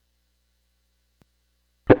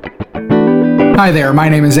Hi there, my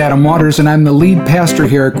name is Adam Waters, and I'm the lead pastor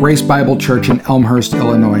here at Grace Bible Church in Elmhurst,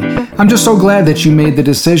 Illinois. I'm just so glad that you made the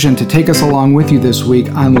decision to take us along with you this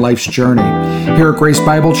week on life's journey. Here at Grace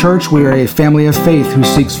Bible Church, we are a family of faith who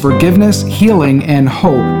seeks forgiveness, healing, and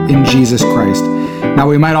hope in Jesus Christ. Now,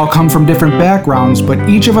 we might all come from different backgrounds, but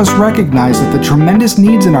each of us recognize that the tremendous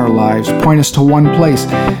needs in our lives point us to one place,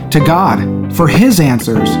 to God, for His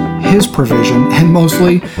answers, His provision, and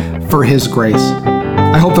mostly for His grace.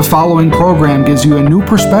 I hope the following program gives you a new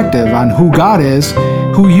perspective on who God is,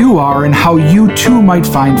 who you are, and how you too might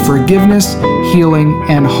find forgiveness, healing,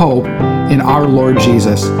 and hope in our Lord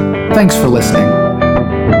Jesus. Thanks for listening.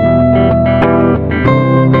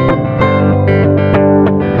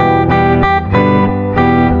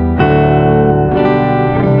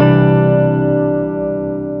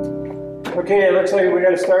 Okay, it looks like we got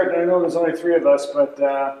to start. I know there's only three of us, but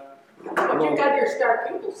you've got your star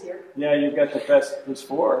pupils here. Yeah, you've got the best. There's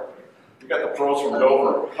four. You got the pros from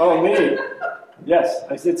Dover. Oh, me? Yes,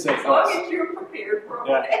 I did say as long as you're prepared for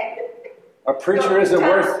okay. A preacher isn't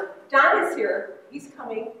worth. Don is here. He's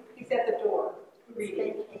coming. He's at the door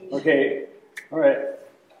reading. Okay, all right.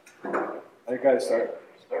 I got to start.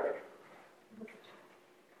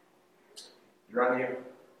 You're on the air.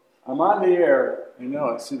 I'm on the air. I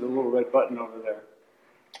know. I see the little red button over there.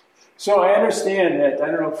 So I understand that, I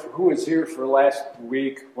don't know who was here for last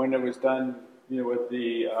week when it was done, with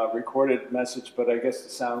the recorded message, but I guess the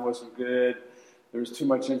sound wasn't good. There was too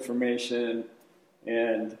much information,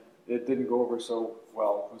 and it didn't go over so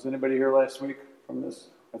well. Was anybody here last week from this?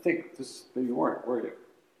 I think you weren't, were you?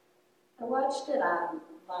 I watched it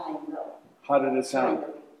online, though. How did it sound?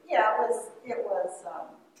 Yeah, it was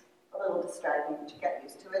a little distracting to get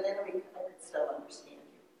used to it, and I could still understand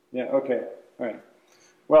you. Yeah, okay, all right.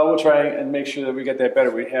 Well, we'll try and make sure that we get that better.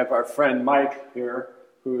 We have our friend Mike here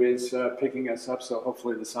who is picking us up, so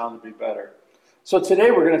hopefully the sound will be better. So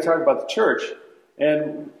today we're going to talk about the church.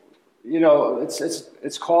 And,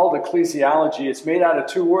 it's called ecclesiology. It's made out of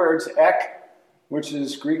two words, ek, which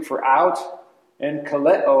is Greek for out, and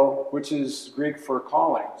kaleo, which is Greek for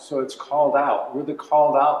calling. So it's called out. We're the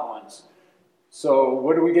called out ones. So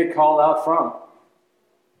what do we get called out from?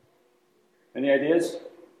 Any ideas?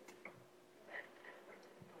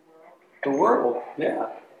 The world, yeah.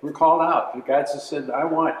 We're called out. God just said, I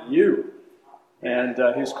want you. And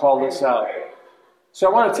He's called us out. So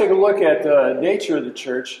I want to take a look at the nature of the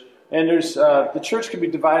church. And the church can be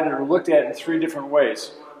divided or looked at in three different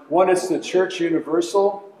ways. One is the church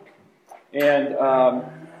universal. And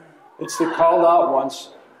it's the called out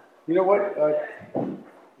ones. You know what?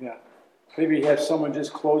 Yeah. Maybe have someone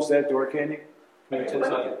just close that door, Candy.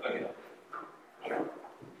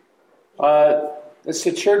 It's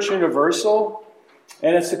the church universal,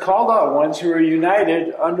 and it's the called out ones who are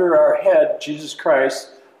united under our head, Jesus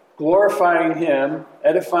Christ, glorifying Him,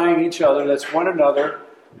 edifying each other, that's one another,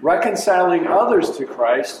 reconciling others to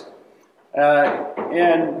Christ,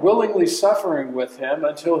 and willingly suffering with Him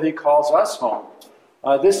until He calls us home.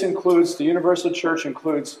 This includes, the universal church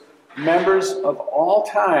includes members of all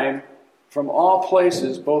time, from all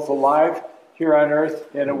places, both alive here on earth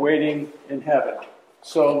and awaiting in heaven.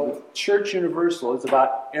 So the church universal is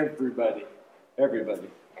about everybody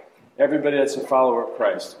that's a follower of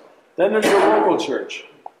Christ. Then there's the local church.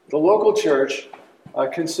 The local church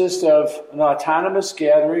consists of an autonomous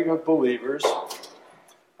gathering of believers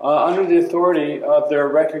under the authority of their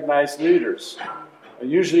recognized leaders.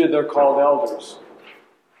 Usually they're called elders.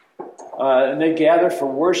 And they gather for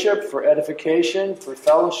worship, for edification, for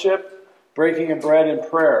fellowship, breaking of bread, and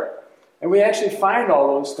prayer. And we actually find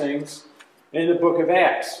all those things in the book of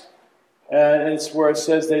Acts. And it's where it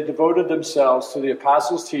says they devoted themselves to the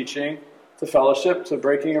apostles' teaching, to fellowship, to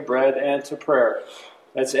breaking of bread, and to prayer.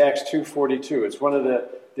 That's Acts 2:42. It's one of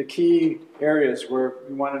the key areas where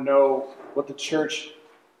we want to know what the church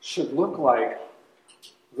should look like.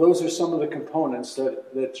 Those are some of the components that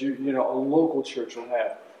a local church will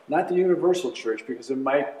have. Not the universal church, because it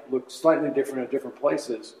might look slightly different at different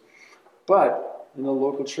places. But in the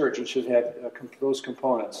local church, it should have those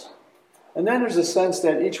components. And then there's a sense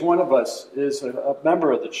that each one of us is a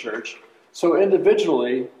member of the church. So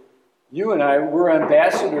individually, you and I, we're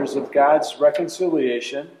ambassadors of God's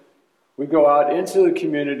reconciliation. We go out into the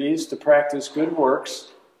communities to practice good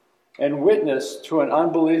works and witness to an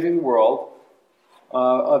unbelieving world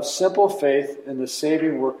of simple faith in the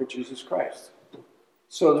saving work of Jesus Christ.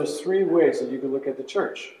 So there's three ways that you can look at the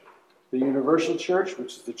church. The universal church,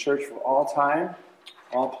 which is the church for all time,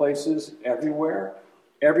 all places, everywhere.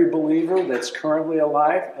 Every believer that's currently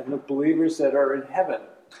alive and the believers that are in heaven.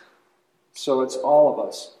 So it's all of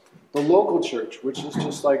us. The local church, which is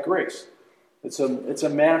just like Grace. It's a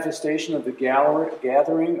manifestation of the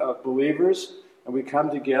gathering of believers, and we come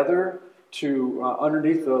together to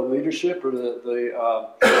underneath the leadership or the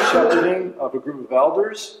shepherding of a group of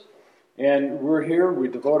elders. And we're here, we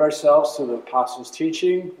devote ourselves to the apostles'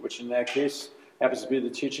 teaching, which in that case happens to be the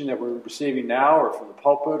teaching that we're receiving now, or from the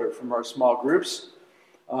pulpit, or from our small groups.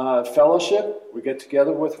 Fellowship, we get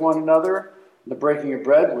together with one another. The breaking of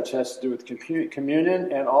bread, which has to do with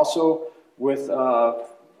communion, and also with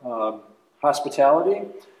hospitality,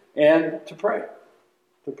 and to pray.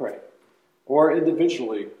 Or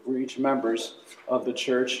individually, we're each members of the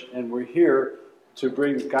church, and we're here to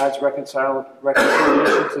bring God's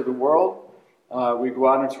reconciliation to the world. We go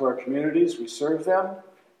out into our communities, we serve them,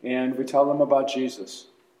 and we tell them about Jesus.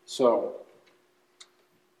 So,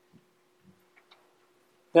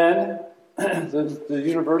 then, the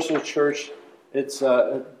universal church, it's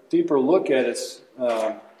a deeper look at its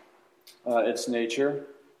nature.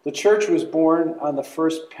 The church was born on the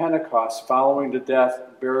first Pentecost following the death,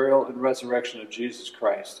 burial, and resurrection of Jesus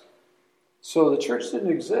Christ. So the church didn't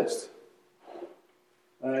exist.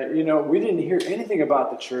 We didn't hear anything about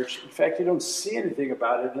the church. In fact, you don't see anything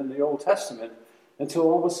about it in the Old Testament until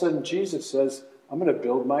all of a sudden Jesus says, I'm going to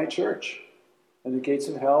build my church, and the gates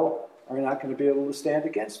of hell are not going to be able to stand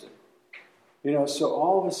against it. So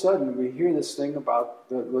all of a sudden we hear this thing about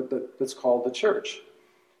that's called the church.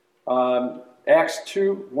 Acts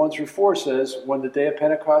 2, 1-4 says, when the day of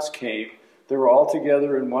Pentecost came, they were all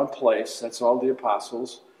together in one place, that's all the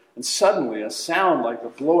apostles, and suddenly a sound like the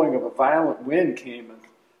blowing of a violent wind came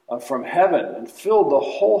from heaven and filled the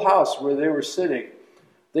whole house where they were sitting.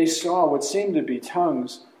 They saw what seemed to be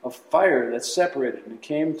tongues of fire that separated and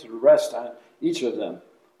came to rest on each of them.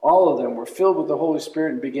 All of them were filled with the Holy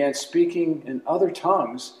Spirit and began speaking in other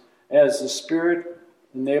tongues as the Spirit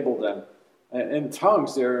enabled them. In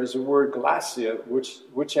tongues, there is a word glassia,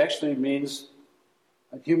 which actually means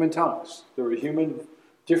human tongues. There were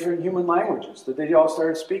different human languages that they all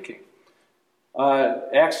started speaking.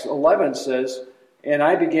 Acts 11 says, and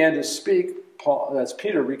I began to speak, Paul, that's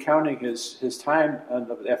Peter recounting his time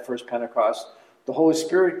at first Pentecost. The Holy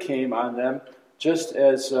Spirit came on them just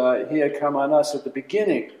as he had come on us at the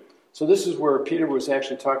beginning. So this is where Peter was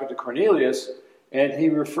actually talking to Cornelius, and he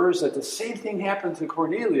refers that the same thing happened to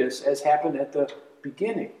Cornelius as happened at the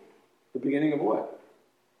beginning. The beginning of what?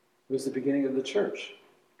 It was the beginning of the church.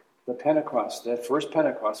 The Pentecost, that first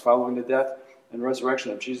Pentecost following the death and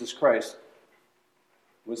resurrection of Jesus Christ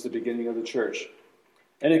was the beginning of the church.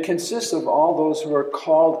 And it consists of all those who are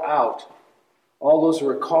called out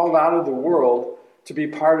of the world to be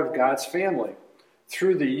part of God's family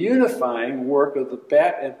through the unifying work of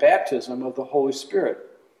the baptism of the Holy Spirit.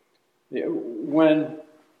 When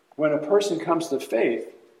a person comes to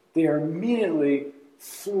faith, they are immediately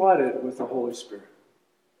flooded with the Holy Spirit.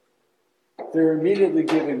 They're immediately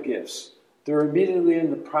given gifts. They're immediately in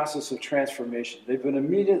the process of transformation. They've been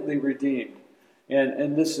immediately redeemed.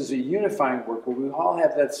 And this is a unifying work where we all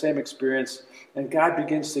have that same experience, and God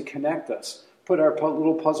begins to connect us, put our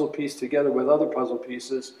little puzzle piece together with other puzzle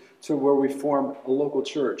pieces to where we form a local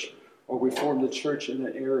church, or we form the church in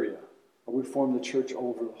an area, or we form the church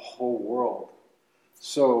over the whole world.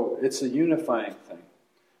 So it's a unifying thing.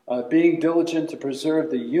 Being diligent to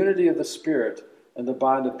preserve the unity of the Spirit and the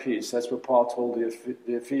bond of peace. That's what Paul told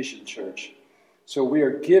the Ephesian church. So we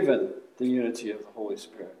are given the unity of the Holy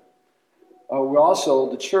Spirit.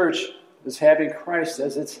 The church is having Christ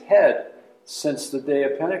as its head since the day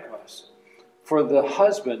of Pentecost. For the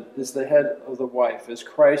husband is the head of the wife, as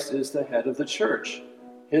Christ is the head of the church,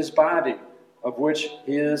 his body, of which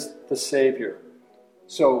he is the Savior.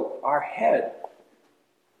 So our head,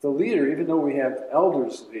 the leader, even though we have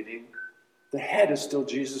elders leading, the head is still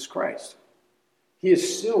Jesus Christ. He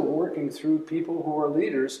is still working through people who are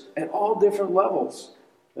leaders at all different levels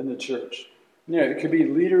in the church. It could be a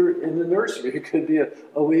leader in the nursery. It could be a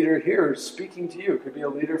leader here speaking to you. It could be a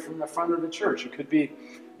leader from the front of the church. It could be,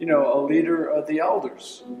 a leader of the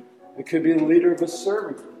elders. It could be a leader of a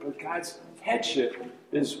servant group. But God's headship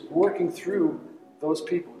is working through those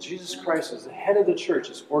people. Jesus Christ is the head of the church,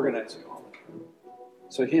 is organizing all of them.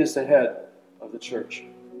 So he is the head of the church.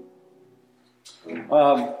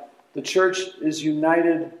 The church is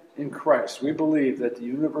united in Christ. We believe that the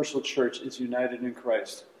universal church is united in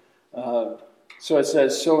Christ. So it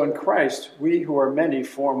says, so in Christ, we who are many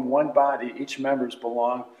form one body, each members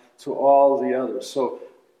belong to all the others. So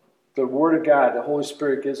the Word of God, the Holy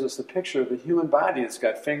Spirit gives us the picture of the human body. It's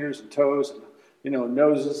got fingers and toes and,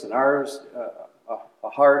 noses and arms, a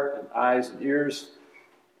heart and eyes and ears.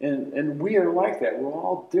 And we are like that. We're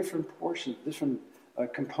all different portions, different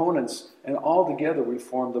components, and all together we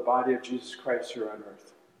form the body of Jesus Christ here on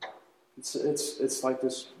earth. It's like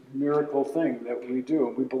this miracle thing that we do,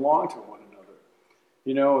 and we belong to one another.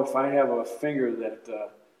 You know, if I have a finger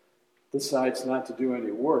that decides not to do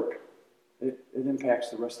any work, it impacts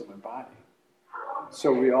the rest of my body.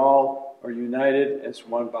 So we all are united as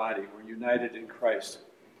one body. We're united in Christ.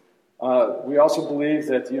 We also believe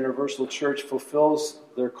that the Universal Church fulfills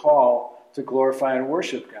their call to glorify and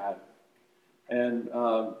worship God. And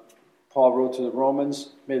Paul wrote to the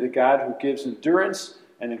Romans, "May the God who gives endurance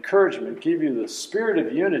and encouragement give you the spirit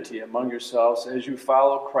of unity among yourselves as you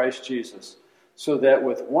follow Christ Jesus, so that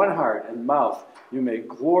with one heart and mouth you may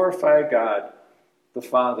glorify God, the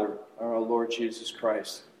Father, our Lord Jesus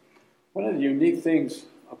Christ." One of the unique things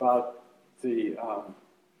about the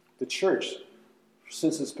church,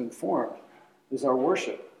 since it's been formed, is our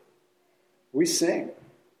worship. We sing.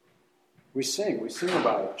 We sing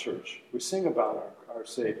about our church. We sing about our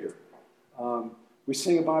Savior. We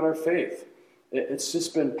sing about our faith. It's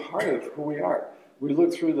just been part of who we are. We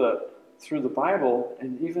look through the Bible,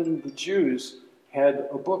 and even the Jews had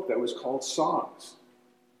a book that was called Songs.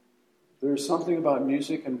 There's something about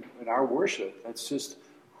music and our worship that's just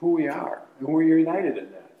who we are, and we're united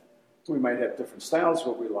in that. We might have different styles,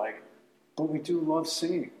 what we like, but we do love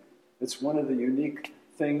singing. It's one of the unique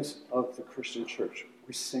things of the Christian church.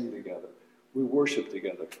 We sing together. We worship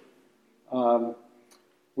together.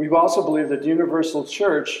 We also believe that the Universal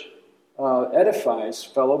Church edifies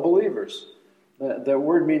fellow believers. That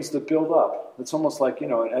word means to build up. It's almost like,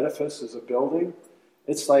 an edifice is a building.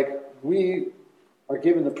 It's like we are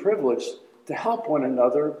given the privilege to help one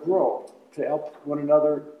another grow, to help one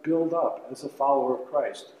another build up as a follower of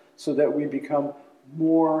Christ, so that we become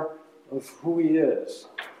more of who he is.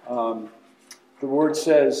 The word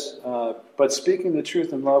says, "But speaking the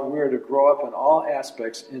truth in love, we are to grow up in all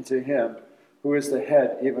aspects into him who is the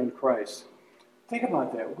head, even Christ." Think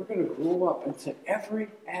about that. We're going to grow up into every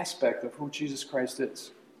aspect of who Jesus Christ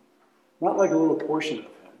is. Not like a little portion of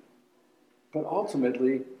him, but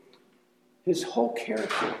ultimately, his whole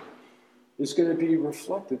character is going to be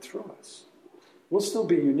reflected through us. We'll still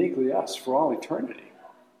be uniquely us for all eternity,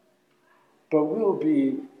 but we'll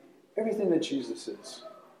be everything that Jesus is.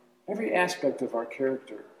 Every aspect of our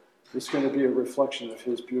character is going to be a reflection of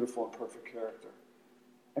his beautiful and perfect character.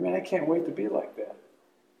 I mean, I can't wait to be like that.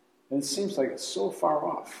 And it seems like it's so far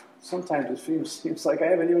off. Sometimes it seems like I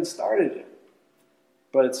haven't even started yet.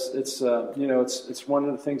 But it's one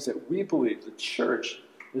of the things that we believe the church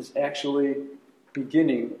is actually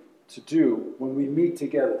beginning to do when we meet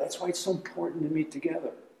together. That's why it's so important to meet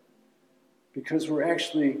together, because we're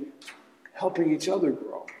actually helping each other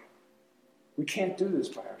grow. We can't do this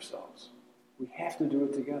by ourselves. We have to do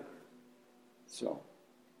it together. So,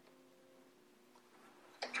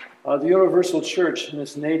 the Universal Church in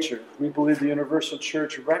its nature, we believe the Universal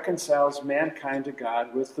Church reconciles mankind to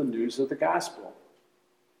God with the news of the gospel.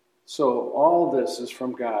 So all this is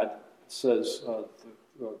from God, says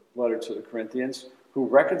the letter to the Corinthians, who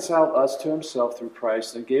reconciled us to himself through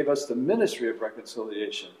Christ and gave us the ministry of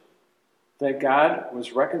reconciliation. That God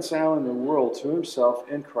was reconciling the world to himself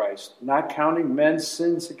in Christ, not counting men's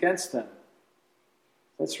sins against them.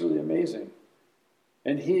 That's really amazing.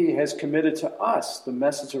 And he has committed to us the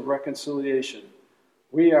message of reconciliation.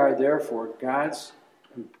 We are therefore God's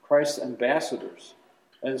and Christ's ambassadors,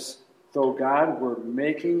 as though God were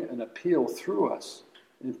making an appeal through us,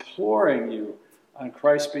 imploring you on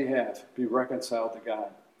Christ's behalf, be reconciled to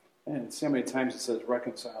God. And see how many times it says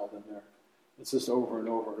reconciled in there. It's just over and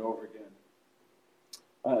over and over again.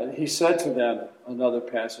 He said to them, another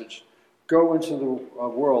passage, "Go into the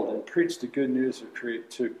world and preach the good news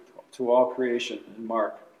to all creation," in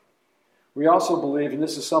Mark. We also believe, and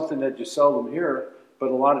this is something that you seldom hear,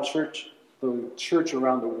 but a lot of the church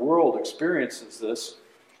around the world experiences this.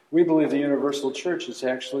 We believe the Universal Church is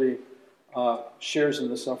actually shares in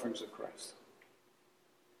the sufferings of Christ.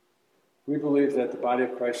 We believe that the body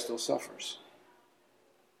of Christ still suffers.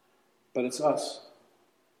 But it's us.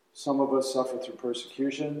 Some of us suffer through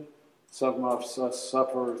persecution. Some of us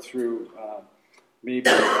suffer through maybe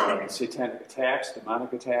satanic attacks,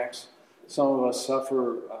 demonic attacks. Some of us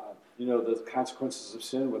suffer, the consequences of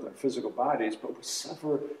sin with our physical bodies, but we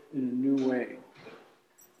suffer in a new way.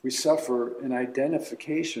 We suffer in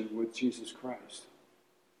identification with Jesus Christ.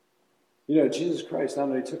 Jesus Christ not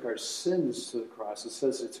only took our sins to the cross, it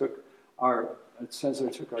says it took our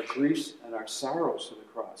griefs and our sorrows to the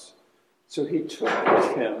cross. So he took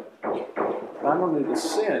with him not only the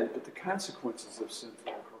sin, but the consequences of sin to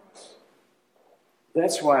the cross.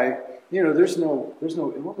 That's why, there's no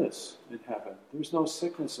illness in heaven. There's no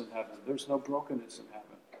sickness in heaven. There's no brokenness in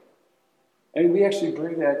heaven. And we actually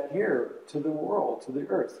bring that here to the world, to the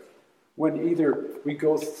earth. when either we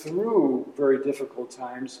go through very difficult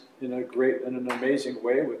times in an amazing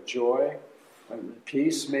way with joy and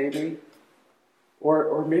peace maybe,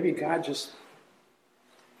 or maybe God just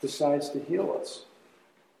decides to heal us.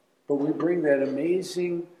 But we bring that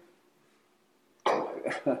amazing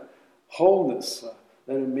wholeness,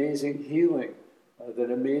 that amazing healing,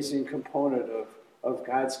 that amazing component of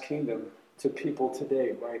God's kingdom to people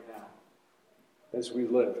today, right now, as we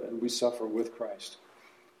live and we suffer with Christ.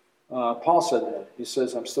 Paul said that. He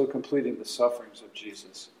says, I'm still completing the sufferings of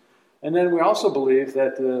Jesus. And then we also believe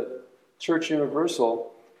that the Church Universal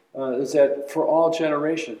is that for all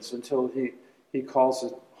generations until he calls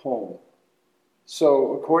it home.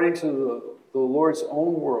 So according to the Lord's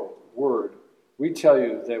own word, we tell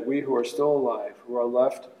you that we who are still alive, who are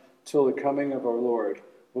left till the coming of our Lord,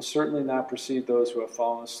 will certainly not precede those who have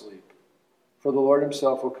fallen asleep. For the Lord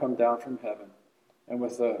himself will come down from heaven, and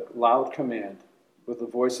with a loud command, with the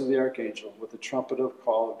voice of the archangel, with the trumpet of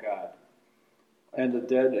call of God, and the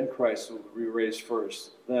dead in Christ will be raised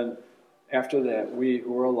first. Then, after that, we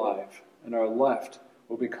who are alive and are left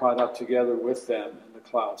will be caught up together with them in the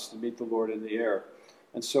clouds to meet the Lord in the air,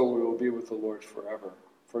 and so we will be with the Lord forever.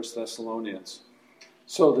 1 Thessalonians.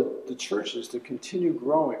 So the church is to continue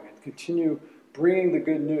growing and continue bringing the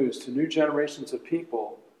good news to new generations of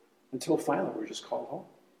people until finally we're just called home.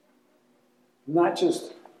 Not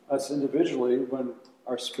just us individually when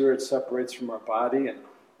our spirit separates from our body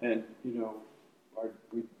and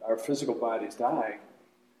our physical bodies die,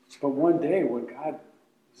 but one day when God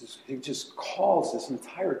he just calls this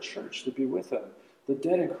entire church to be with him, the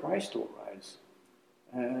dead in Christ will rise.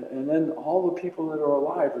 And then all the people that are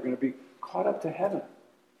alive are going to be caught up to heaven.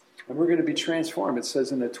 And we're going to be transformed. It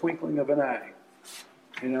says in the twinkling of an eye.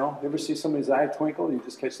 You ever see somebody's eye twinkle? You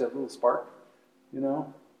just catch that little spark?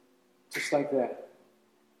 Just like that.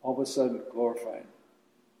 All of a sudden, glorified.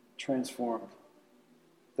 Transformed.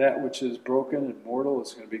 That which is broken and mortal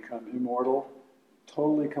is going to become immortal,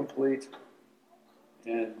 totally complete,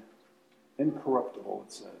 and incorruptible,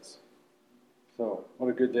 it says. So, what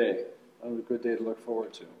a good day. What a good day to look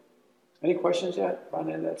forward to. Any questions yet about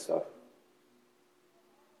any of that stuff?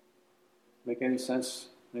 Make any sense?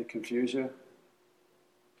 May it confuse you?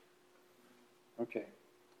 Okay.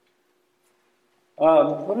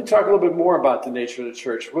 Let me talk a little bit more about the nature of the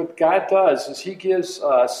church. What God does is he gives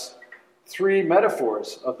us 3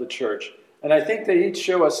 metaphors of the church. And I think they each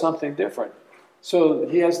show us something different. So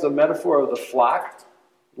he has the metaphor of the flock,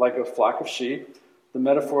 like a flock of sheep, the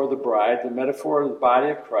metaphor of the bride, the metaphor of the body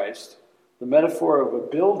of Christ, the metaphor of a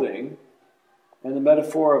building, and the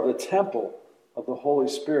metaphor of the temple of the Holy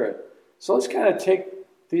Spirit. So let's kind of take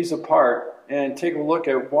these apart and take a look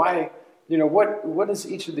at why, what is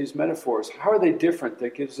each of these metaphors? How are they different?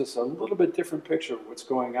 That gives us a little bit different picture of what's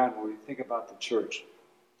going on when we think about the church.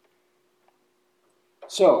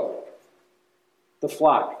 So, the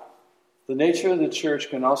flock. The nature of the church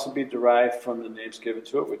can also be derived from the names given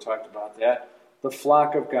to it. We talked about that. The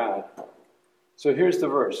flock of God. So here's the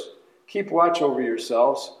verse. Keep watch over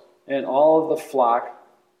yourselves and all of the flock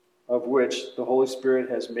of which the Holy Spirit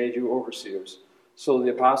has made you overseers. So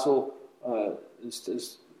the apostle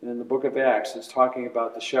is in the book of Acts is talking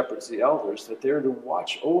about the shepherds, the elders, that they're to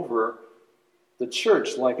watch over the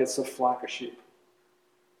church like it's a flock of sheep.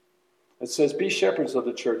 It says, be shepherds of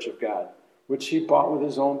the church of God, which he bought with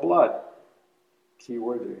his own blood. Key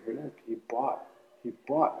word, did you hear that? He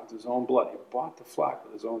bought with his own blood. He bought the flock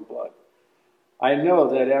with his own blood. I know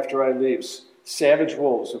that after I leave, savage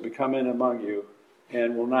wolves will be coming among you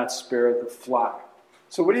and will not spare the flock.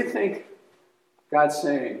 So what do you think God's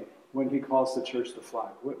saying when he calls the church the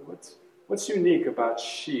flock? What's unique about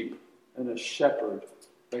sheep and a shepherd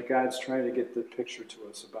that God's trying to get the picture to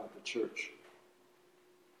us about the church?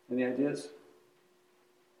 Any ideas?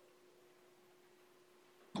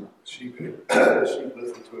 Sheep listen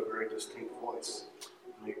to a very distinct voice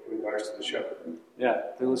in regards to the shepherd. Yeah,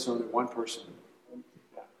 they listen to only one person.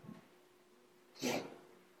 Yeah.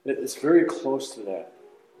 It's very close to that.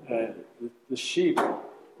 The sheep,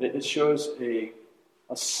 it shows a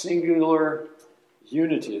singular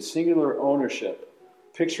unity, a singular ownership,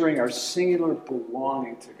 picturing our singular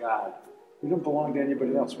belonging to God. We don't belong to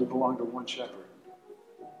anybody else. We belong to one shepherd.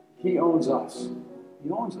 He owns us. He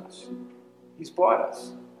owns us. He's bought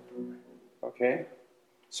us. Okay?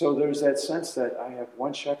 So there's that sense that I have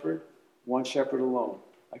one shepherd alone.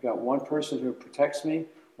 I got one person who protects me,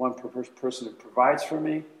 one person who provides for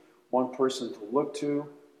me, one person to look to.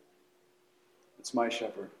 It's my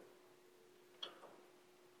shepherd.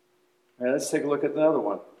 All right, let's take a look at another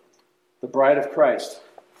one. The bride of Christ.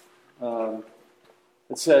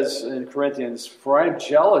 It says in Corinthians, for I am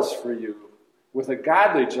jealous for you with a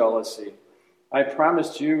godly jealousy. I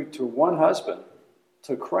promised you to one husband,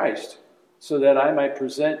 to Christ, so that I might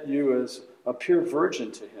present you as a pure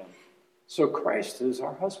virgin to him. So Christ is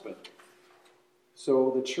our husband.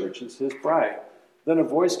 So the church is his bride. Then a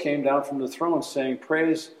voice came down from the throne saying,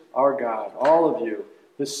 Praise our God, all of you,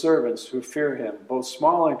 his servants who fear him, both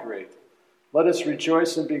small and great. Let us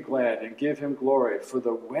rejoice and be glad and give him glory, for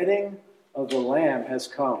the wedding of the Lamb has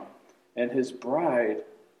come, and his bride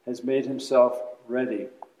has made himself ready.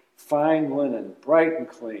 Fine linen, bright and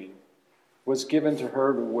clean, was given to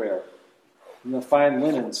her to wear. And the fine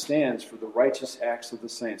linen stands for the righteous acts of the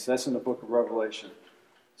saints. That's in the book of Revelation.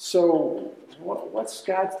 So what's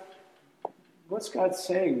God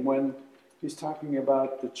saying when he's talking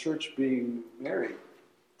about the church being married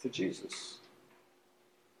to Jesus?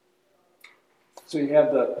 So you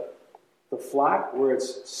have the flock where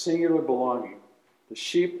it's singular belonging. The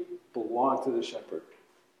sheep belong to the shepherd.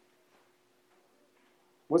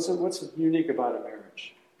 What's unique about a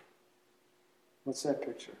marriage? What's that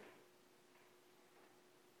picture?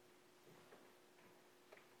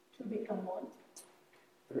 To become one.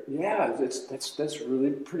 Yeah, that's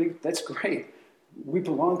really pretty. That's great. We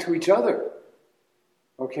belong to each other.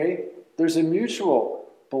 Okay, there's a mutual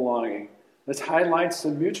belonging. This highlights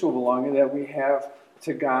the mutual belonging that we have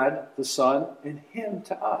to God, the Son, and Him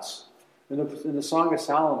to us. In the Song of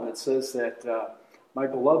Solomon, it says that my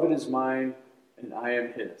beloved is mine, and I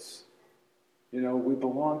am His. You know, we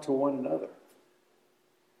belong to one another.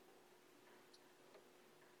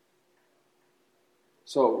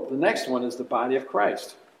 So the next one is the body of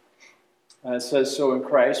Christ. It says, so in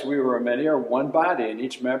Christ we who are many are one body, and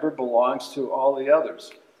each member belongs to all the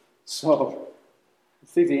others. So I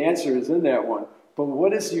think the answer is in that one. But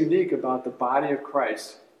what is unique about the body of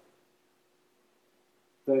Christ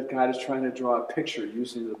that God is trying to draw a picture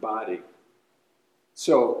using the body?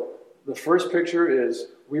 So the first picture is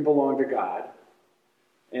we belong to God.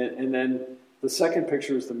 And then the second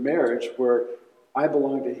picture is the marriage, where I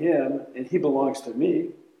belong to Him and He belongs to me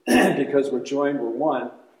because we're joined, we're one.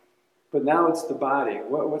 But now it's the body.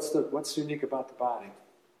 What's unique about the body?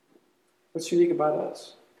 What's unique about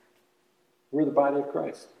us? We're the body of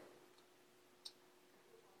Christ.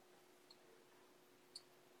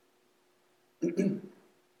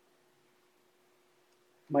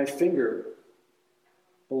 My finger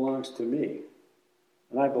belongs to me,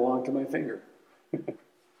 and I belong to my finger.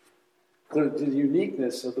 The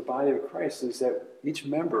uniqueness of the body of Christ is that each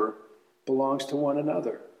member belongs to one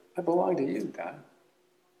another. I belong to you, God.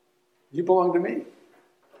 You belong to me.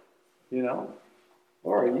 You know?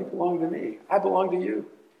 Laura, you belong to me. I belong to you.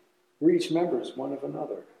 We're each members one of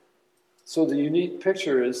another. So the unique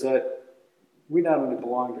picture is that we not only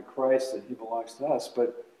belong to Christ and He belongs to us,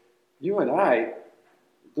 but you and I,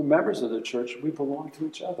 the members of the church, we belong to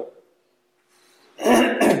each other.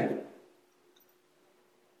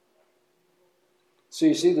 So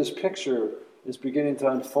you see, this picture is beginning to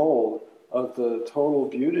unfold of the total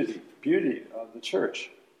beauty of the church.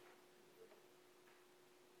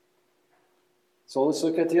 So let's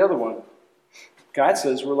look at the other one. God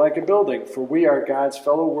says we're like a building, for we are God's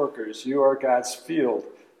fellow workers. You are God's field,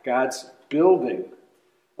 God's building.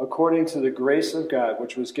 According to the grace of God,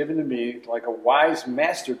 which was given to me, like a wise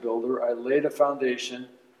master builder, I laid a foundation,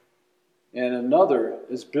 and another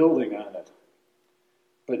is building on it.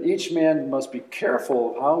 But each man must be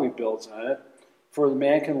careful of how he builds on it, for the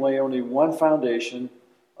man can lay only one foundation,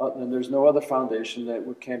 and there's no other foundation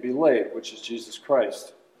that can be laid, which is Jesus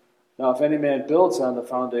Christ. Now, if any man builds on the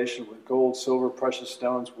foundation with gold, silver, precious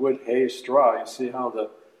stones, wood, hay, straw, you see how it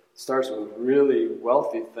starts with really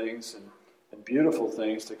wealthy things and beautiful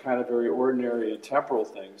things to kind of very ordinary and temporal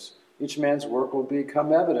things. Each man's work will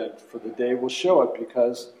become evident, for the day will show it,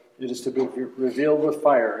 because it is to be revealed with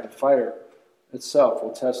fire, and fire itself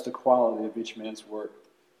will test the quality of each man's work.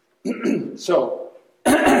 So,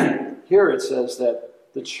 here it says that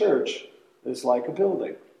the church is like a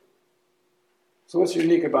building. So what's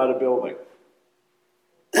unique about a building?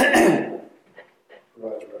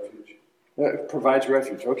 Provides refuge. It provides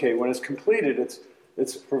refuge. Okay, when it's completed,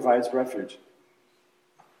 it provides refuge.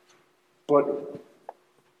 But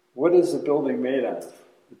what is the building made out of?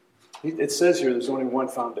 It says here there's only one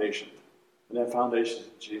foundation, and that foundation is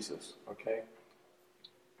Jesus, okay?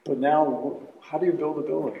 But now, how do you build a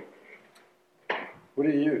building? What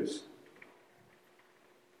do you use?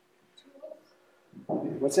 Tools.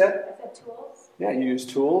 What's that? I said tools. Yeah, you use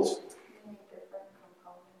tools. Many different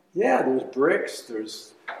components. Yeah, there's bricks,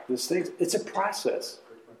 there's things. It's a process.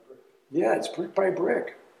 Yeah, it's brick by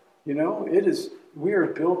brick. You know, we are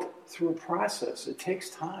built through a process. It takes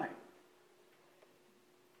time.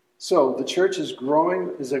 So the church is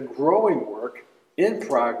a growing work in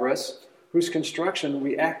progress, whose construction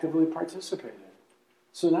we actively participate in.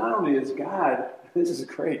 So not only is God, this is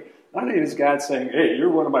great, not only is God saying, hey, you're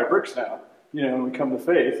one of my bricks now, and we come to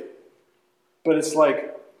faith, but it's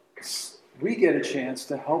like we get a chance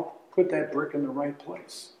to help put that brick in the right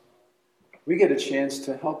place. We get a chance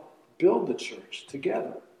to help build the church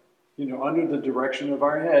together, under the direction of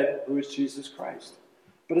our head, who is Jesus Christ.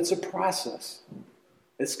 But it's a process.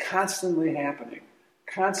 It's constantly happening,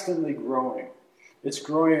 constantly growing. It's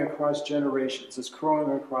growing across generations. It's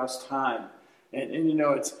growing across time. And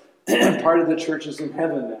it's part of the church is in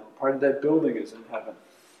heaven now. Part of that building is in heaven.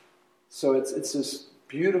 So it's this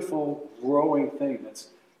beautiful, growing thing.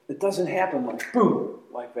 It doesn't happen like boom,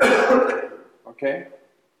 like that. Okay?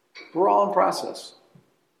 We're all in process.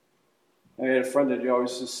 I had a friend that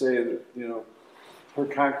always used to say that, her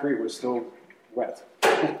concrete was still wet.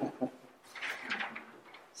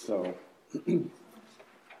 So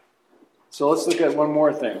let's look at one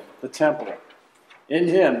more thing, the temple. In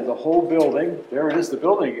him, the whole building, there it is, the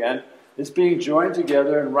building again, is being joined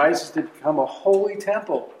together and rises to become a holy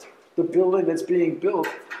temple. The building that's being built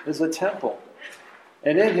is a temple.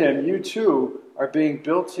 And in him, you too are being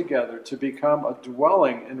built together to become a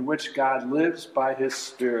dwelling in which God lives by his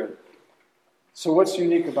Spirit. So what's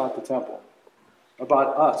unique about the temple?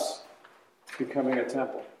 About us becoming a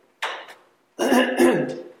temple?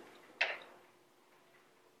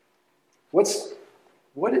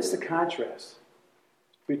 What is the contrast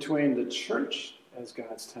between the church as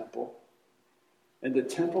God's temple and the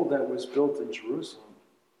temple that was built in Jerusalem?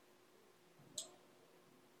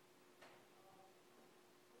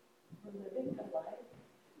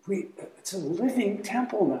 It's a living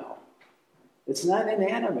temple now. It's not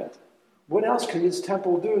inanimate. What else can this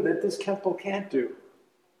temple do that this temple can't do?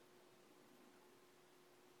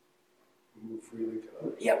 Move freely to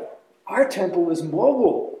others. Yeah, our temple is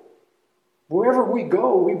mobile. Wherever we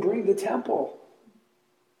go, we bring the temple.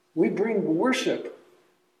 We bring worship.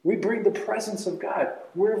 We bring the presence of God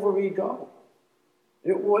wherever we go.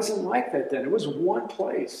 It wasn't like that then. It was one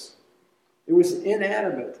place. It was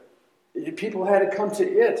inanimate. People had to come to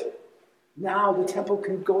it. Now the temple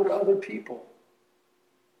can go to other people.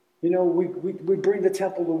 We bring the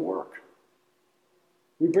temple to work.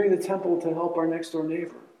 We bring the temple to help our next door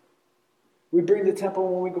neighbor. We bring the temple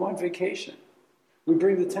when we go on vacation. We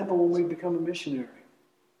bring the temple when we become a missionary.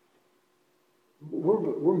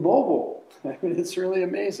 We're mobile. I mean, it's really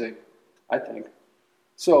amazing, I think.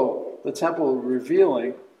 So the temple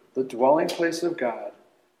revealing the dwelling place of God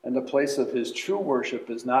and the place of his true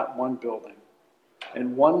worship is not one building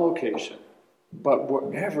in one location, but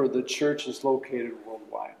wherever the church is located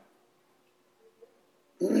worldwide.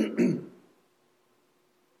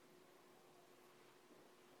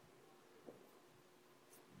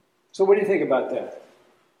 So what do you think about that?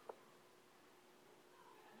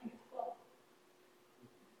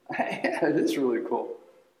 Yeah, it is really cool.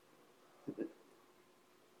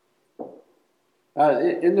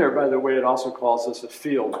 In there, by the way, it also calls us a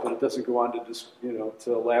field, but it doesn't go on to just,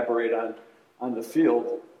 to elaborate on the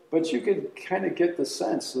field. But you could kind of get the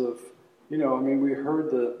sense of, we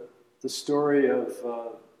heard the story of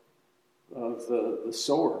the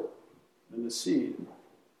sower and the seed,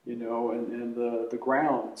 and the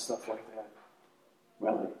ground and stuff like that.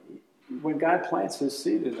 Well, when God plants his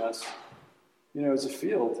seed in us, as a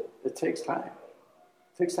field, it takes time.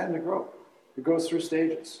 It takes time to grow. It goes through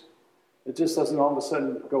stages. It just doesn't all of a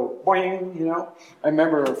sudden go boing, I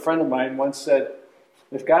remember a friend of mine once said,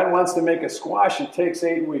 if God wants to make a squash, it takes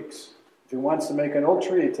 8 weeks. If he wants to make an oak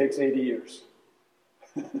tree, it takes 80 years.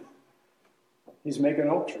 He's making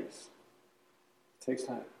oak trees. It takes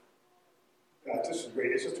time. Yeah, it's just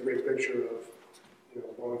a great picture of,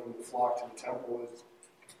 going from the flock to the temple.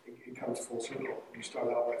 It comes full circle. You start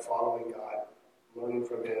out by following God, learning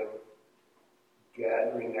from him,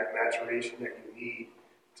 gathering that maturation that you need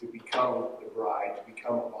to become the bride, to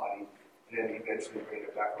become a body, and then eventually bring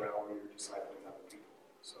it back around where you're discipling other people.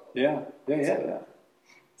 So Yeah.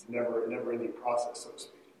 It's a never-ending process, so to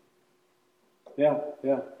speak.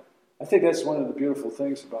 Yeah. I think that's one of the beautiful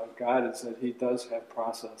things about God is that he does have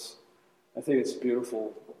process. I think it's a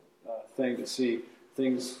beautiful thing to see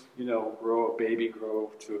things, grow, a baby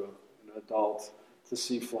grow to an adult, to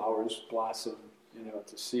see flowers blossom,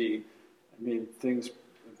 to see, things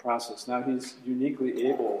in process. Now he's uniquely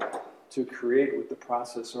able to create with the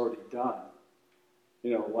process already done.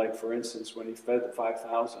 Like for instance, when he fed the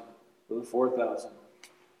 5,000 or the 4,000,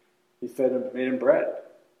 he made them bread.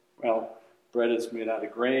 Well, bread is made out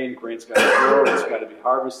of grain. Grain's got to grow. It's got to be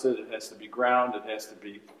harvested. It has to be ground. It has to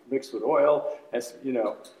be mixed with oil.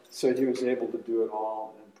 So he was able to do it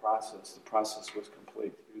all in process. The process was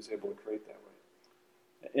complete. He was able to create that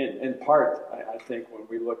way. In part, I think when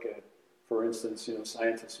we look at, for instance,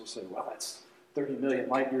 scientists will say, well, that's 30 million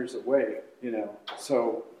light years away,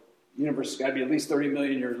 so the universe has got to be at least 30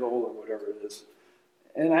 million years old or whatever it is.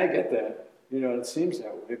 And I get that, it seems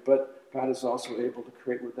that way, but God is also able to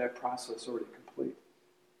create with that process already complete.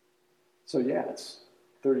 So yeah, it's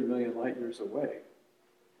 30 million light years away,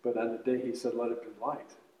 but on the day he said, let it be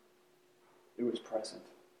light, it was present,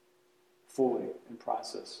 fully in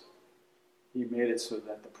process. He made it so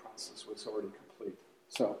that the process was already complete.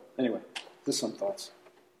 So anyway, just some thoughts.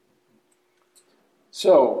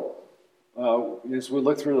 So as we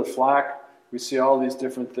look through the flock, we see all these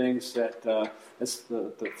different things that the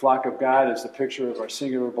flock of God is the picture of our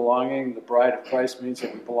singular belonging. The bride of Christ means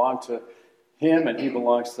that we belong to him and he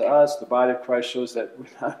belongs to us. The body of Christ shows that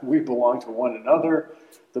we belong to one another.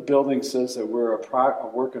 The building says that we're a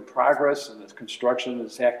work in progress, and the construction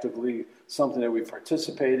is actively something that we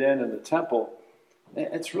participate in. And the temple,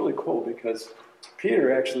 it's really cool because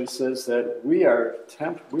Peter actually says that we are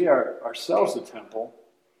ourselves a temple,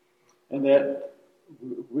 and that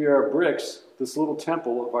we are bricks. This little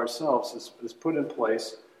temple of ourselves is put in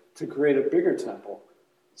place to create a bigger temple.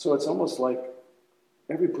 So it's almost like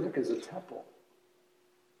every brick is a temple.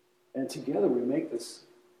 And together we make this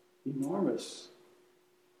enormous,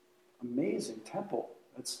 amazing temple.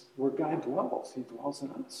 That's where God dwells. He dwells in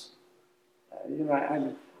us.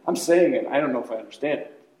 I'm saying it. I don't know if I understand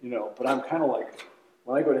it, but I'm kind of like,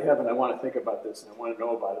 when I go to heaven, I want to think about this and I want to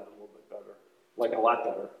know about it a little bit better, like a lot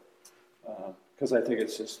better, because I think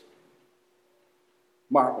it's just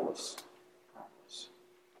marvelous.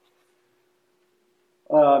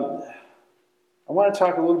 I want to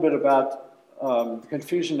talk a little bit about the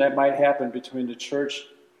confusion that might happen between the church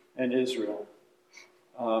and Israel.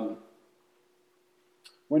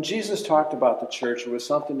 When Jesus talked about the church, it was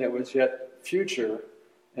something that was yet future,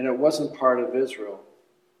 and it wasn't part of Israel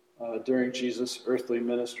during Jesus' earthly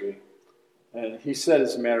ministry. And he said,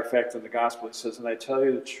 as a matter of fact, in the gospel, he says, and I tell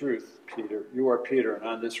you the truth, Peter, you are Peter, and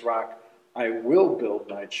on this rock I will build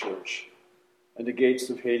my church, and the gates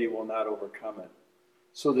of Hades will not overcome it.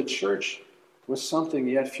 So the church was something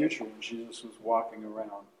yet future when Jesus was walking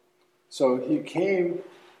around. So he came,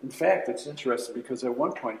 in fact, it's interesting because at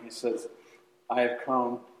one point he says, I have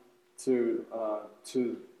come to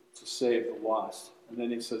save the lost. And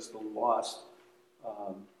then he says the lost,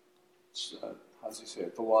 how does he say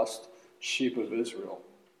it? The lost sheep of Israel.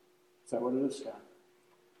 Is that what it is, Scott?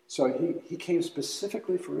 So he came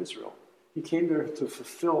specifically for Israel. He came there to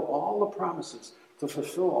fulfill all the promises, to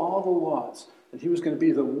fulfill all the laws. And he was going to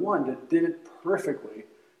be the one that did it perfectly,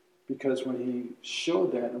 because when he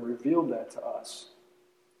showed that and revealed that to us,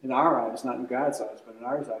 in our eyes, not in God's eyes, but in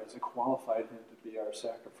our eyes, it qualified him to be our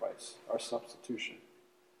sacrifice, our substitution,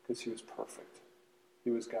 because he was perfect. He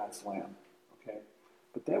was God's lamb, okay?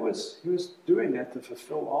 But he was doing that to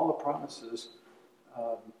fulfill all the promises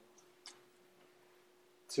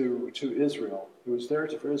to Israel. He was there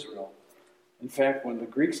for Israel. In fact, when the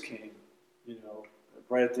Greeks came,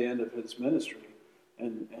 right at the end of his ministry,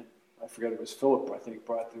 and I forget, it was Philip, I think,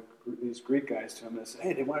 brought these Greek guys to him and said,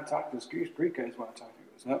 hey, they want to talk to us. Greek guys want to talk to you.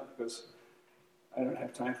 He goes, no, because I don't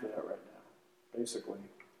have time for that right now, basically.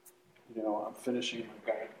 I'm finishing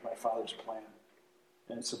my Father's plan,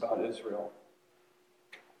 and it's about Israel.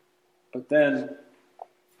 But then,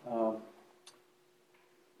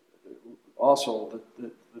 also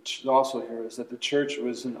here is that the church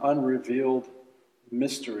was an unrevealed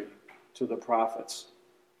mystery to the prophets.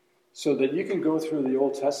 So that you can go through the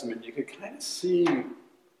Old Testament, you could kind of see a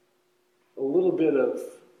little bit of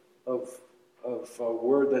a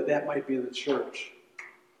word that might be the church.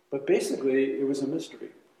 But basically, it was a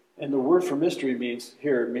mystery. And the word for mystery means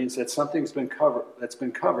that something's been covered,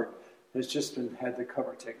 has just had the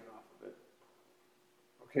cover taken off of it.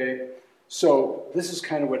 Okay? So this is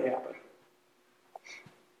kind of what happened.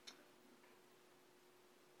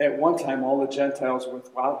 At one time, all the Gentiles were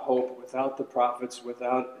without hope, without the prophets,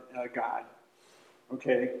 without God.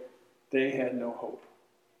 Okay? They had no hope.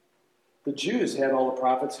 The Jews had all the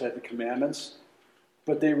prophets, had the commandments,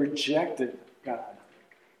 but they rejected God.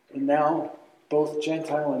 And now, both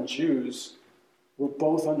Gentile and Jews were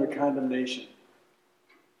both under condemnation.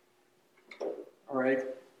 All right?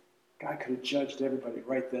 God could have judged everybody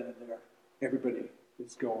right then and there. Everybody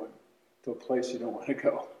is going to a place you don't want to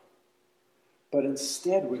go. But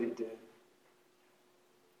instead what he did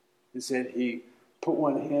is that he put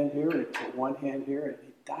one hand here and he put one hand here and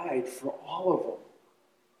he died for all of them,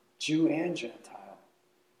 Jew and Gentile.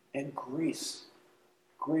 And grace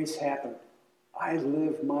happened. I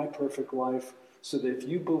live my perfect life so that if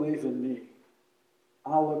you believe in me,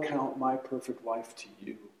 I'll account my perfect life to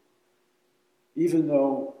you. even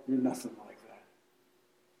though you're nothing like that.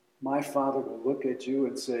 My Father will look at you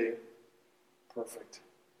and say, perfect,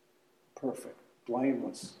 perfect,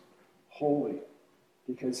 blameless, holy,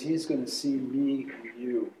 because he's going to see me and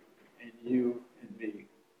you and me.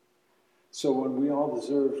 So when we all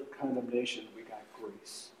deserved condemnation, we got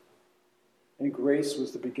grace. And grace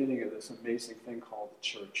was the beginning of this amazing thing called the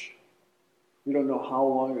church. We don't know how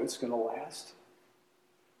long it's going to last.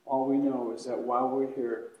 All we know is that while we're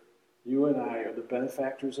here, you and I are the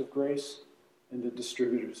benefactors of grace and the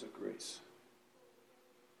distributors of grace.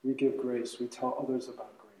 We give grace. We tell others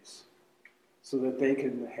about grace so that they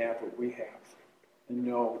can have what we have and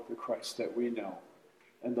know the Christ that we know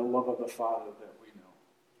and the love of the Father that we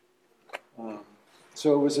know.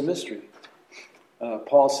 So it was a mystery.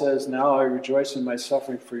 Paul says, now I rejoice in my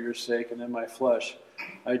suffering for your sake, and in my flesh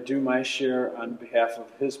I do my share on behalf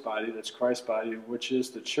of his body, that's Christ's body, which is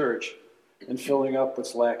the church, in filling up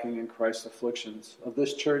what's lacking in Christ's afflictions. Of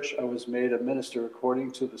this church I was made a minister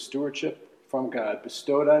according to the stewardship from God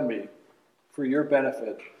bestowed on me for your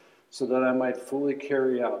benefit, so that I might fully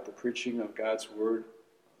carry out the preaching of God's word,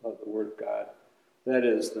 of the word of God. That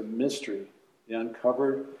is the mystery, the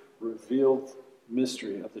uncovered, revealed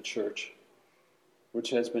mystery of the church,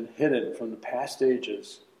 which has been hidden from the past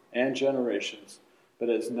ages and generations, but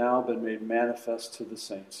has now been made manifest to the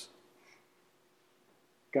saints.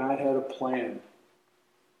 God had a plan.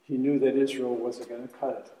 He knew that Israel wasn't going to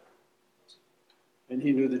cut it. And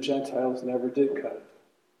he knew the Gentiles never did cut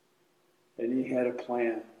it. And he had a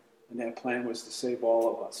plan. And that plan was to save all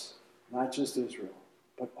of us. Not just Israel,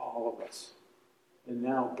 but all of us. And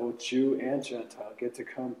now both Jew and Gentile get to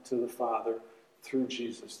come to the Father through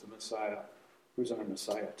Jesus, the Messiah, who's our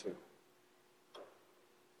Messiah too.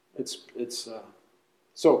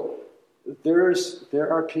 So there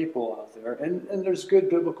are people out there, and there's good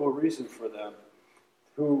biblical reason for them,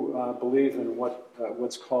 who believe in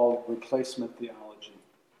what's called replacement theology.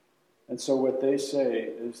 And so what they say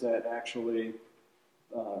is that actually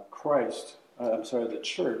the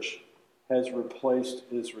church has replaced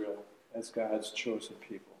Israel as God's chosen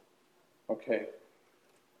people. Okay.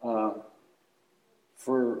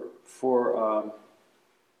 For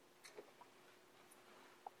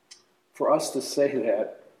us to say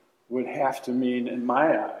that would have to mean, in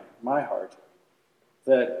my heart,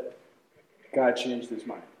 that God changed his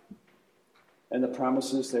mind. And the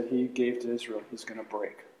promises that he gave to Israel, he's going to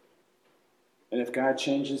break. And if God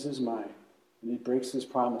changes his mind and he breaks his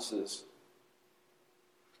promises,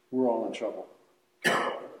 we're all in trouble.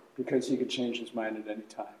 Because he could change his mind at any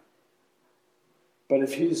time. But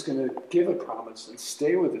if he's going to give a promise and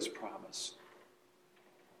stay with his promise,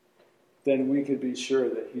 then we could be sure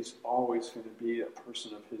that he's always going to be a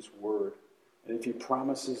person of his word. And if he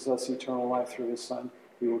promises us eternal life through his Son,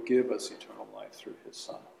 he will give us eternal life through his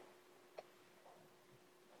Son.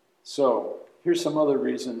 So, here's some other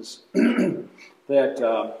reasons that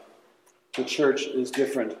the church is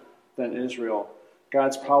different than Israel.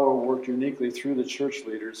 God's power worked uniquely through the church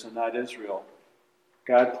leaders and not Israel.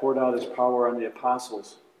 God poured out his power on the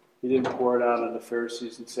apostles. He didn't pour it out on the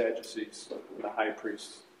Pharisees and Sadducees and the high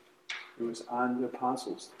priests. It was on the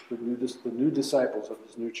apostles, the new disciples of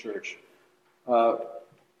his new church.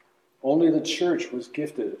 Only the church was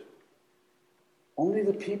gifted. Only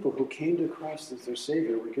the people who came to Christ as their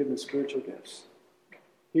Savior were given spiritual gifts.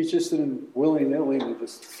 He just didn't willy-nilly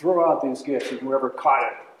just throw out these gifts and whoever caught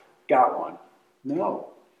it got one. No.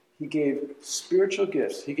 He gave spiritual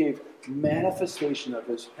gifts. He gave manifestation of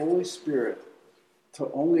his Holy Spirit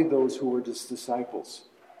to only those who were his disciples.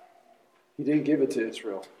 He didn't give it to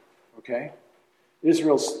Israel. Okay?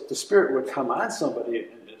 The Spirit would come on somebody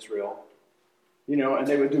in Israel, and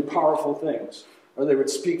they would do powerful things, or they would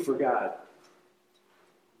speak for God.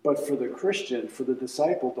 But for the Christian, for the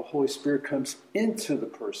disciple, the Holy Spirit comes into the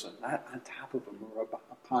person, not on top of them or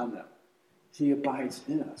upon them. He abides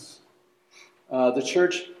in us. The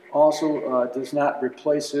church also does not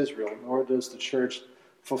replace Israel, nor does the church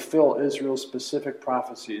fulfill Israel's specific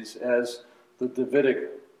prophecies as the Davidic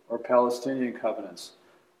or Palestinian covenants.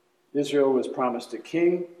 Israel was promised a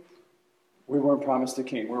king. We weren't promised a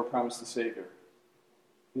king. We were promised a Savior.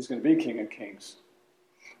 He's going to be King of Kings.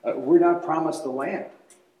 We're not promised the land.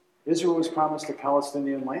 Israel was promised the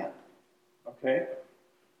Palestinian land. Okay?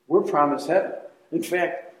 We're promised heaven. In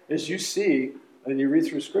fact, as you see, and you read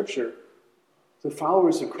through Scripture, the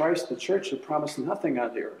followers of Christ, the church, are promised nothing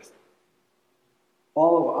on the earth.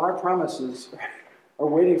 All of our promises are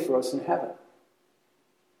waiting for us in heaven.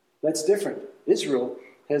 That's different. Israel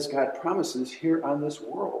has got promises here on this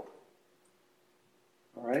world.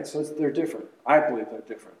 All right? So they're different. I believe they're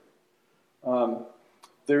different.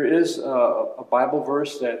 There is a Bible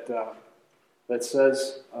verse that that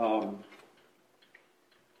says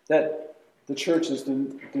that the church is the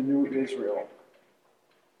new Israel.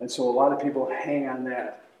 And so a lot of people hang on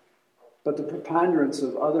that. But the preponderance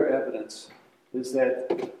of other evidence is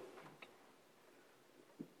that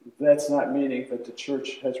that's not meaning that the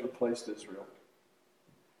church has replaced Israel.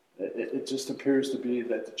 It just appears to be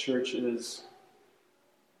that the church is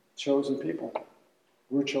chosen people.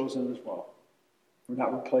 We're chosen as well. We're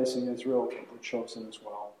not replacing Israel, but we're chosen as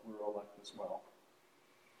well. We're elect as well.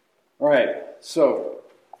 All right, so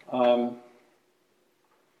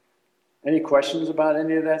any questions about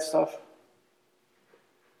any of that stuff?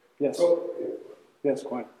 Yes. Yes,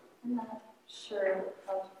 Gwen. I'm not sure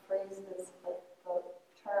how to phrase this, but the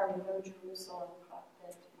term New Jerusalem popped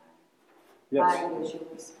into my mind as you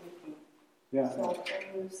were speaking. Yeah. So can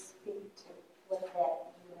you speak to what that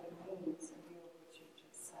really means in view of what you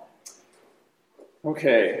just said?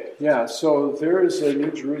 Okay, yeah, so there is a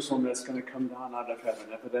New Jerusalem that's going to come down out of heaven.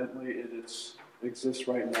 Evidently, exists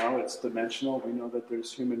right now. It's dimensional. We know that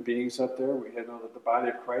there's human beings up there. We know that the body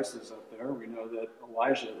of Christ is up there. We know that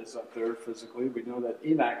Elijah is up there physically. We know that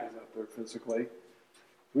Enoch is up there physically.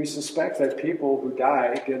 We suspect that people who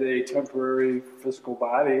die get a temporary physical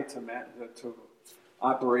body to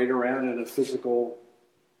operate around in a physical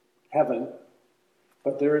heaven.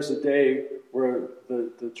 But there is a day where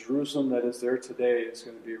the Jerusalem that is there today is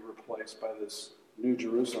going to be replaced by this New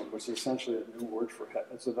Jerusalem, which is essentially a new word for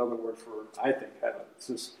heaven. It's another word for, I think, heaven. It's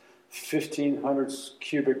this 1,500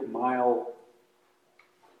 cubic mile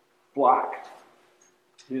block,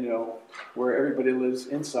 where everybody lives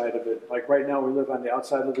inside of it. Like right now we live on the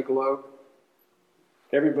outside of the globe.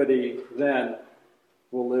 Everybody then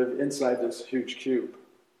will live inside this huge cube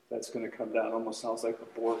that's going to come down. Almost sounds like the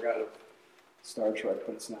Borg out of Star Trek,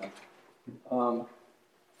 but it's not. I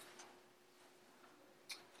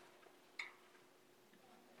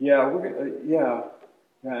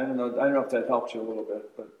don't know if that helped you a little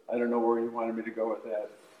bit, but I don't know where you wanted me to go with that.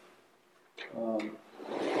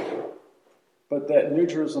 But that New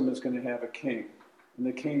Jerusalem is going to have a king, and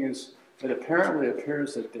the king is. It apparently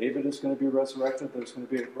appears that David is going to be resurrected. There's going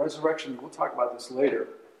to be a resurrection. We'll talk about this later.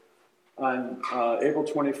 On April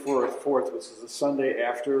 24th, which is the Sunday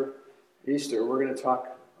after Easter, we're going to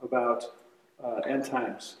talk about end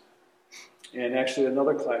times. And actually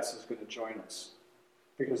another class is going to join us,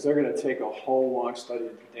 because they're going to take a whole long study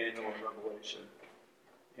into Daniel and Revelation.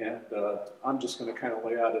 And I'm just going to kind of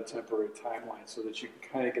lay out a temporary timeline so that you can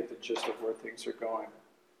kind of get the gist of where things are going.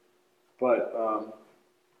 But,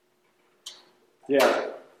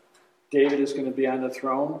 David is going to be on the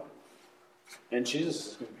throne, and Jesus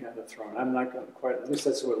is going to be on the throne. I'm not going to quite, at least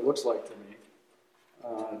that's what it looks like to me.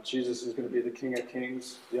 Jesus is going to be the King of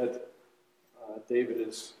Kings, yet David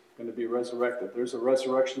is going to be resurrected. There's a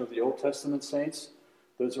resurrection of the Old Testament saints.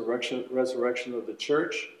 There's a resurrection of the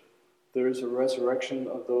church. There's a resurrection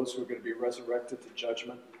of those who are going to be resurrected to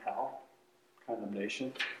judgment and hell,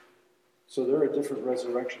 condemnation. So there are different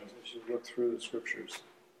resurrections as you look through the scriptures.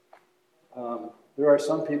 There are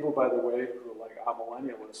some people, by the way, who are like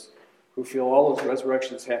amillennialists, who feel all those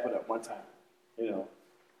resurrections happen at one time,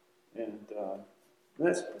 and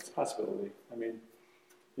that's a possibility. I mean,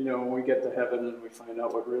 when we get to heaven and we find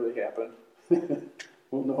out what really happened,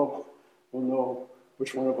 we'll know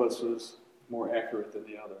which one of us was more accurate than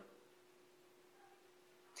the other.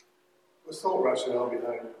 What's the whole rationale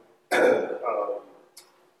behind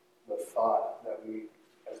the thought that we,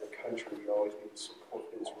 as a country, we always need to support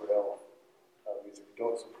Israel? Because if we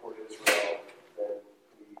don't support Israel, then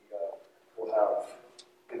we will have,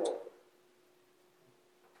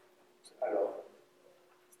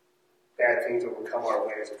 bad things that will come our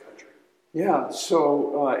way as a country. Yeah,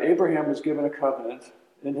 so Abraham was given a covenant.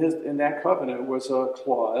 In that covenant was a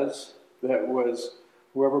clause that was,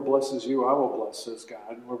 whoever blesses you, I will bless, says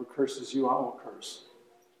God. And whoever curses you, I will curse.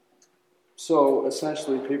 So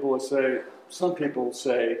essentially some people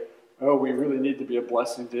say, oh, we really need to be a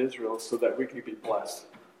blessing to Israel so that we can be blessed.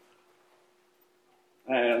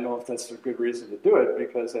 I don't know if that's a good reason to do it,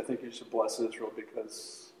 because I think you should bless Israel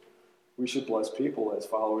because we should bless people as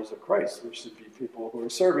followers of Christ. We should be people who are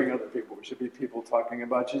serving other people. We should be people talking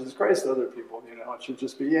about Jesus Christ to other people. It should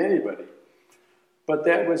just be anybody. But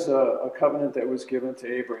that was a covenant that was given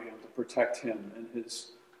to Abraham to protect him and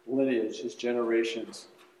his lineage, his generations.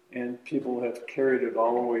 And people have carried it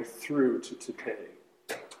all the way through to today.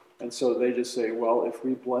 And so they just say, well, if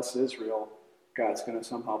we bless Israel, God's going to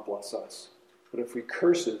somehow bless us. But if we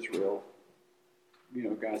curse Israel,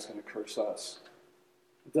 God's going to curse us.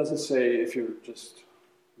 It doesn't say if you're just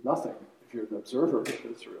nothing, if you're an observer of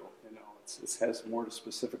Israel. It has more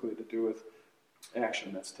specifically to do with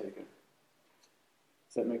action that's taken.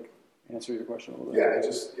 Does that make answer your question a little bit? I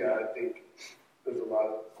think there's a lot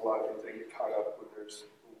of things that get caught up when there's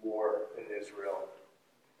war in Israel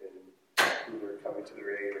and who they're coming to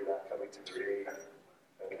their aid or not coming to their aid,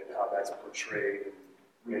 and how that's portrayed.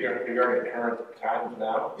 Regarding current times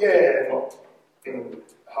now? Yeah, and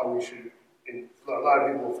how we should. And a lot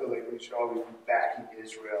of people feel like we should always be backing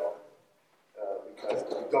Israel because if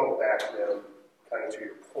we don't back them, kind of to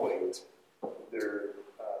your point, their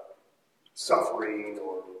suffering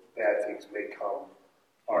or bad things may come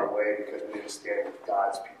our way because we didn't stand with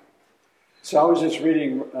God's people. So I was just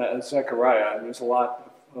reading Zechariah, and there's a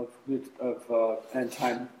lot of end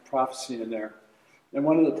time prophecy in there. And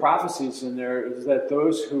one of the prophecies in there is that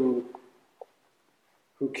those who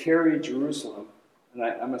carry Jerusalem, and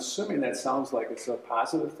I'm assuming that sounds like it's a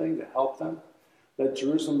positive thing to help them, that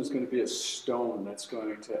Jerusalem is going to be a stone that's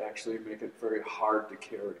going to actually make it very hard to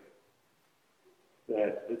carry.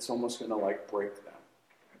 That it's almost going to like break them.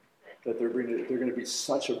 That they're going to be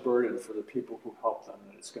such a burden for the people who help them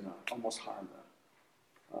that it's going to almost harm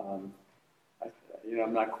them.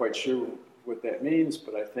 I'm not quite sure what that means,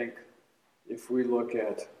 but I think if we look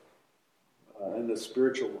at in the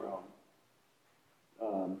spiritual realm,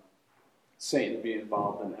 Satan being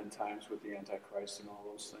involved in end times with the Antichrist and all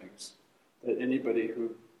those things, that anybody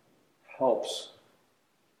who helps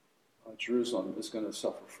Jerusalem is going to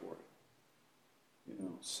suffer for it.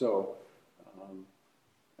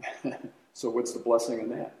 So what's the blessing in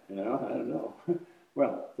that? I don't know.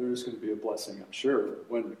 Well, there is going to be a blessing, I'm sure,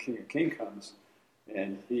 when the King of Kings comes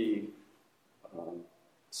and he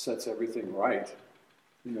sets everything right.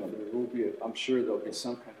 There will be, I'm sure there'll be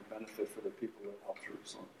some kind of benefit for the people that help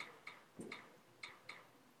Jerusalem.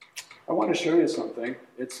 I want to show you something.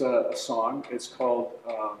 It's a song. It's called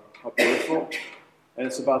How Beautiful, and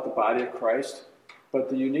it's about the body of Christ. But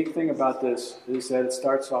the unique thing about this is that it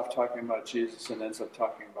starts off talking about Jesus and ends up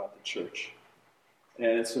talking about the church. And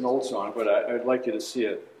it's an old song, but I'd like you to see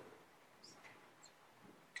it.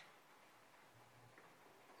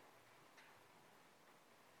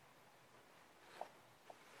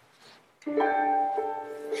 I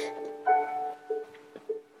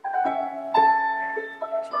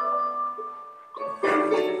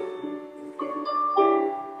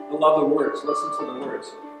love the words. Listen to the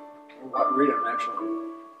words. Or read them, actually.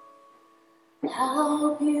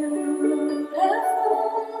 How beautiful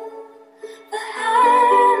the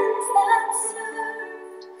hands that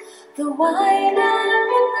served the wine and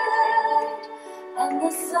the bread and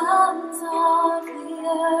the sons of the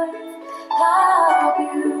earth. How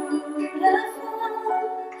beautiful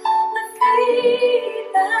the feet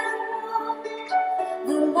that walked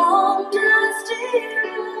the long dusty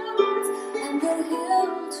roads and the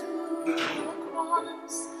hill to the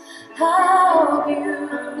cross. How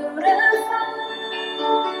beautiful,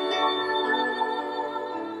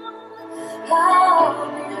 how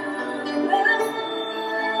beautiful,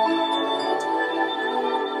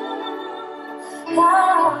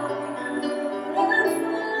 how beautiful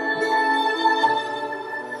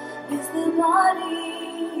is the body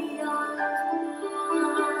of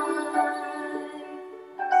Christ.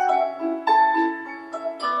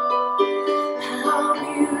 How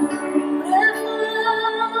beautiful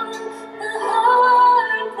the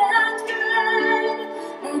heart that bled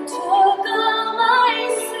and took all my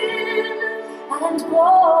sin and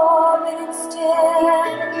bore it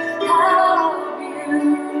instead. How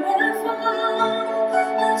beautiful the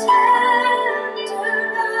tender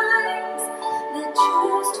eyes that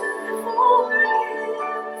choose to forgive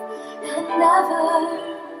and never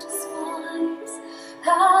despise.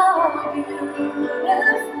 How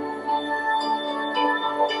beautiful.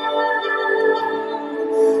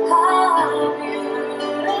 How beautiful,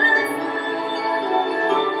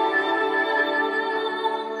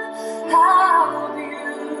 how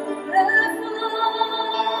beautiful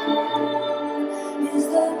is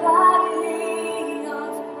the body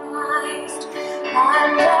of Christ,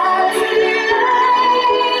 and as He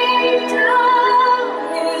laid down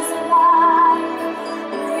His life,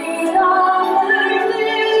 we offer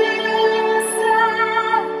this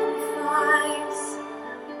sacrifice,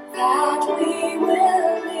 that we will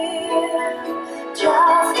live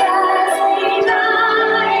just as He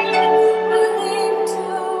died, willing to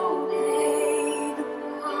pay the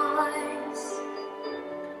price,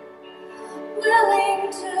 willing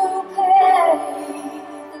to pay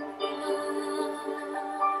the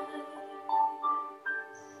price.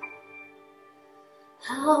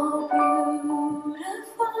 How beautiful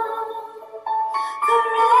the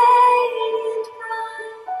radiant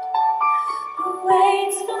bride who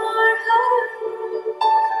waits for her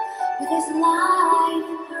with His light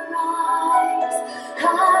in her eyes.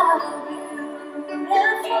 How beautiful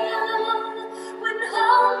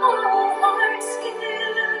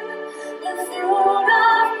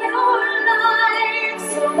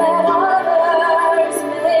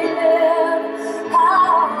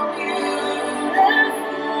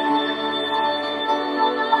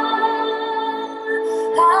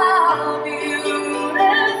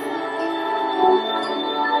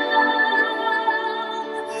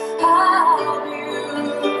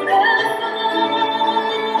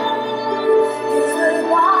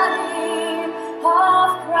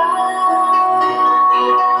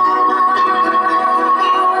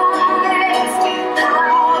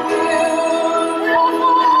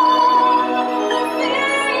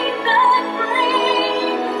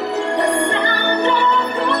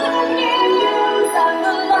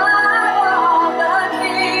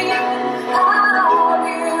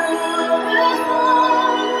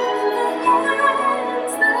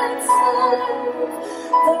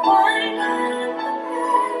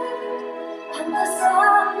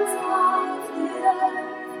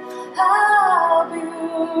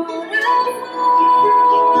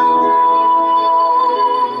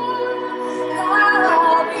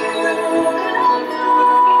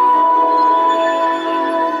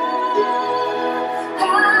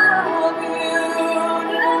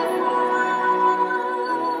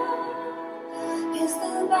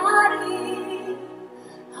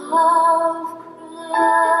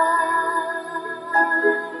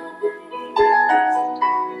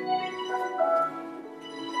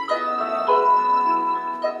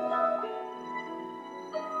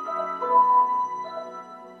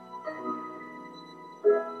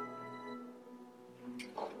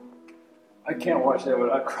I can't watch that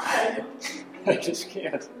without crying. I just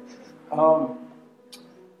can't.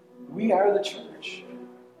 We are the church.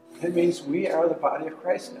 That means we are the body of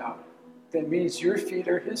Christ now. That means your feet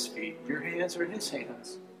are his feet. Your hands are his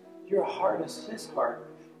hands. Your heart is his heart.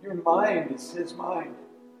 Your mind is his mind.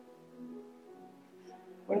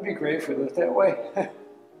 Wouldn't it be great if we lived that way?